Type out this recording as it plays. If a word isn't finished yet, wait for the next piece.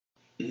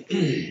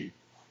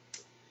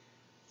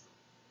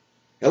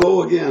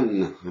Hello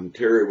again, I'm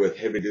Terry with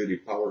Heavy Duty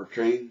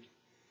Powertrain,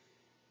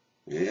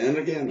 and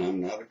again,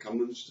 I'm not a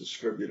Cummins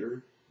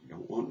distributor.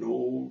 Don't want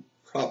no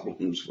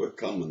problems with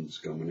Cummins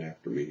coming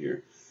after me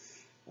here.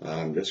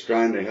 I'm just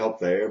trying to help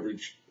the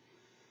average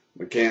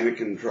mechanic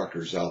and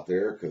truckers out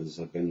there, because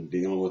I've been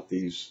dealing with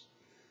these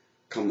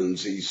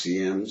Cummins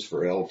ECMs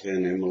for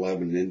L10,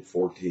 M11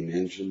 N14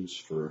 engines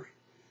for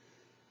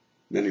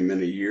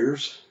many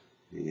years,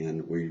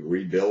 and we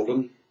rebuild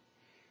them.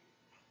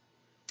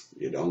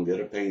 You don't get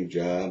a paint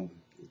job.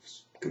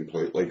 It's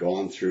completely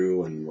gone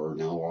through, and we're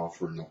now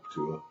offering up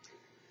to a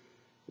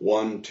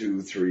 1,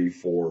 2, 3,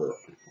 4,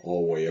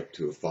 all the way up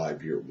to a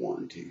 5-year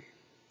warranty.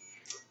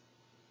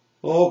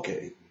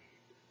 Okay,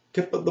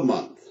 tip of the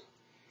month.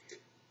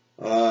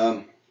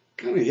 Kind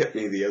of hit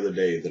me the other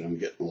day that I'm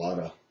getting a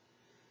lot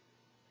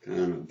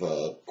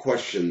of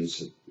questions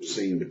that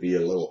seem to be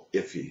a little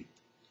iffy,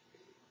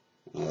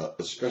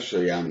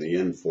 especially on the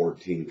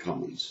N14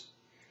 Cummins.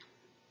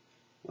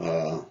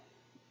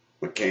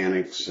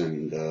 Mechanics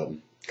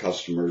and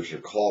customers are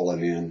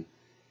calling in,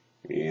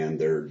 and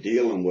they're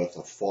dealing with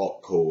a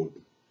fault code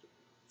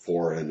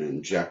for an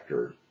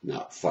injector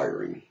not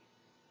firing.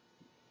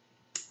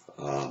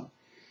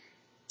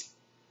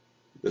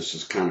 This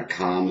is kind of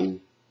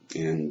common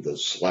in the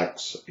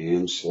Selects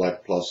and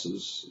Select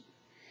Pluses.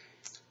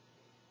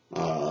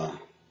 The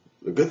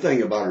good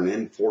thing about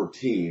an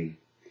N14,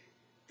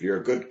 if you're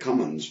a good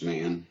Cummins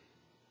man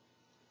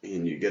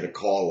and you get a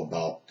call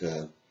about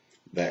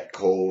that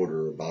code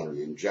or about an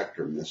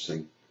injector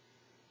missing,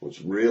 what's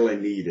really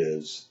neat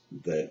is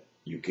that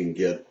you can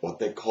get what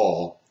they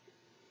call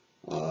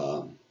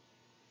a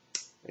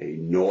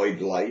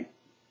Noid light.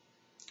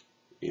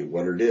 And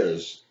what it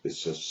is,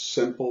 it's a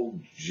simple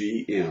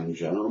GM,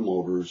 General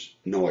Motors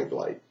Noid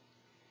light.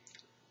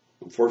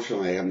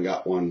 Unfortunately, I haven't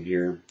got one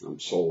here. I'm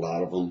sold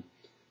out of them.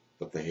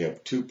 But they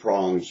have two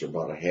prongs. They're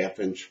about a 1/2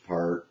 inch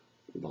apart,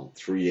 about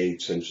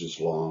 3/8 inches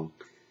long.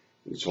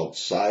 It's about the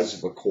size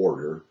of a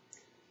quarter.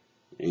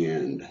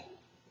 And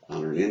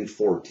on an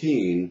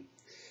N14,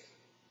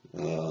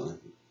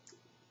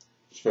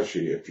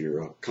 especially if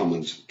you're a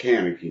Cummins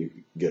mechanic, you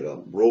get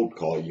a road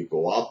call, you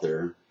go out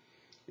there,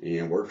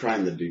 and we're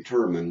trying to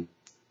determine,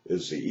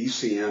 is the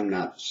ECM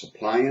not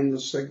supplying the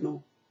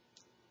signal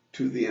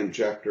to the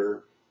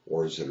injector,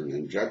 or is it an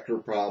injector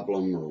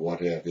problem, or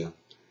what have you.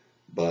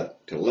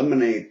 But to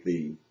eliminate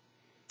the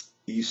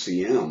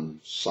ECM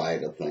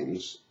side of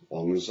things, as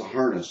long as the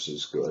harness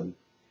is good,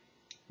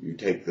 you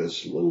take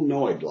this little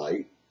Noid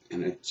light,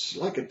 and it's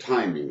like a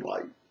timing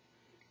light,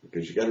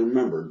 because you got to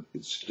remember,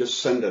 it's just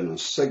sending a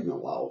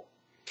signal out,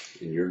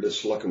 and you're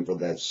just looking for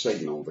that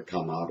signal to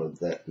come out of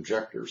that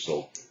injector.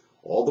 So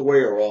all the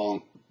way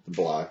along the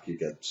block, you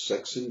got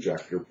 6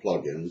 injector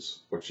plugins,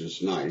 which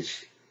is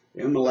nice.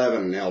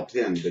 M11 and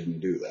L10 didn't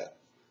do that.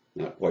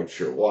 Not quite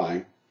sure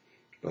why,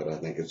 but I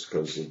think it's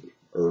because of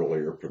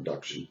earlier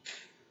production.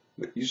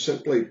 But you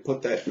simply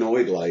put that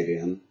Noid light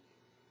in,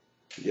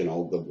 you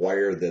know, the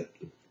wire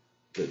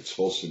that's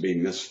supposed to be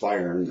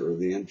misfiring, or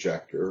the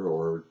injector,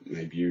 or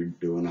maybe you're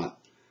doing a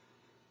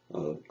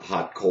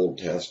hot cold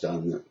test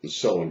on the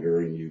cylinder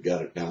and you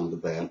got it down to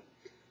that.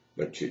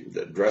 But you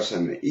address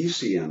on the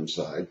ECM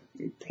side,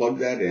 you plug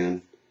that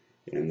in,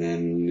 and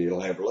then you'll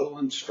have little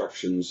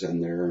instructions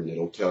in there, and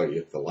it'll tell you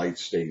if the light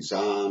stays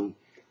on,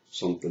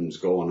 something's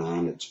going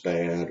on, it's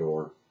bad,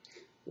 or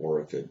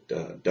if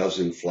it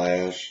doesn't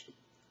flash,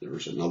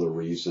 there's another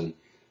reason.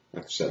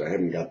 Like I said, I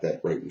haven't got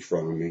that right in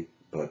front of me,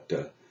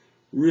 but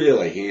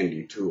really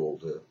handy tool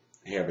to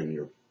have in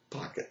your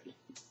pocket.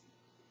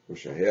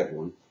 Wish I had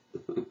one.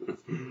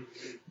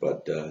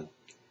 But,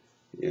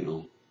 you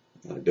know,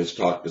 I just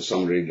talked to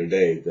somebody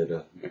today, that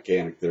a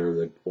mechanic there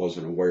that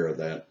wasn't aware of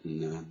that,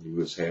 and he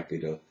was happy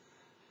to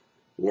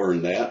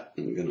learn that.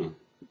 I'm going to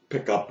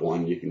pick up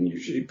one. You can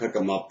usually pick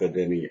them up at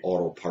any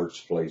auto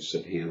parts place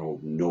that handle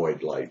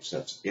Noid lights.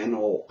 That's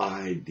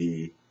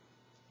N-O-I-D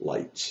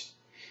lights.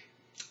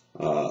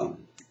 As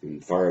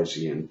far as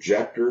the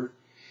injector,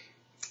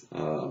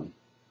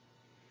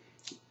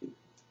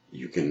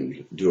 you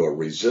can do a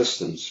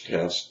resistance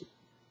test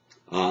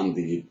on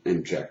the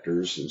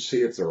injectors and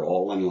see if they're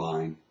all in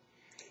line.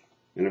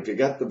 And if you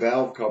got the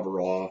valve cover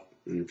off,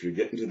 and if you're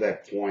getting to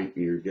that point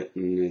and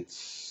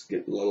it's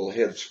getting a little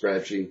head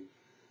scratchy,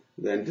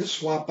 then just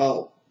swap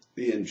out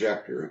the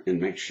injector and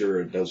make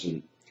sure it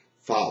doesn't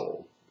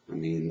foul. I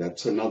mean,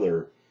 that's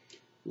another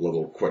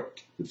little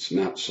quick, it's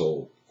not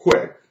so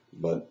quick,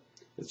 but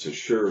it's a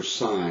sure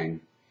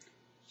sign.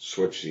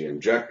 Switch the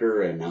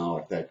injector, and now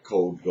if that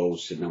code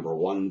goes to number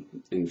 1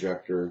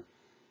 injector,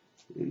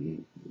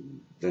 and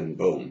then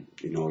boom,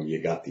 you know, you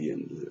got the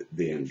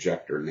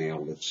injector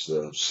nailed. It's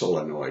the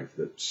solenoid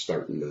that's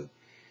starting to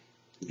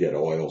get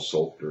oil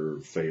soaked or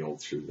fail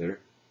through there.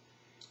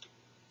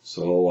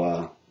 So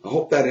I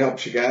hope that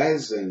helps you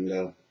guys,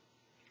 and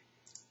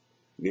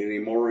need any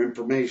more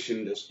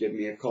information, just give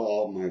me a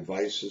call. My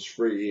advice is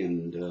free,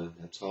 and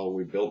that's how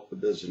we built the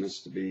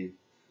business to be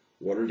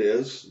what it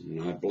is,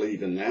 and I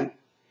believe in that.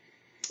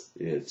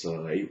 It's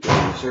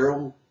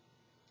 810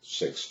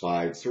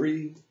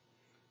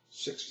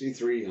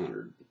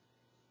 653-6300.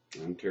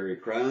 I'm Terry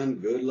Crine.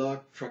 Good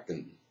luck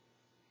trucking.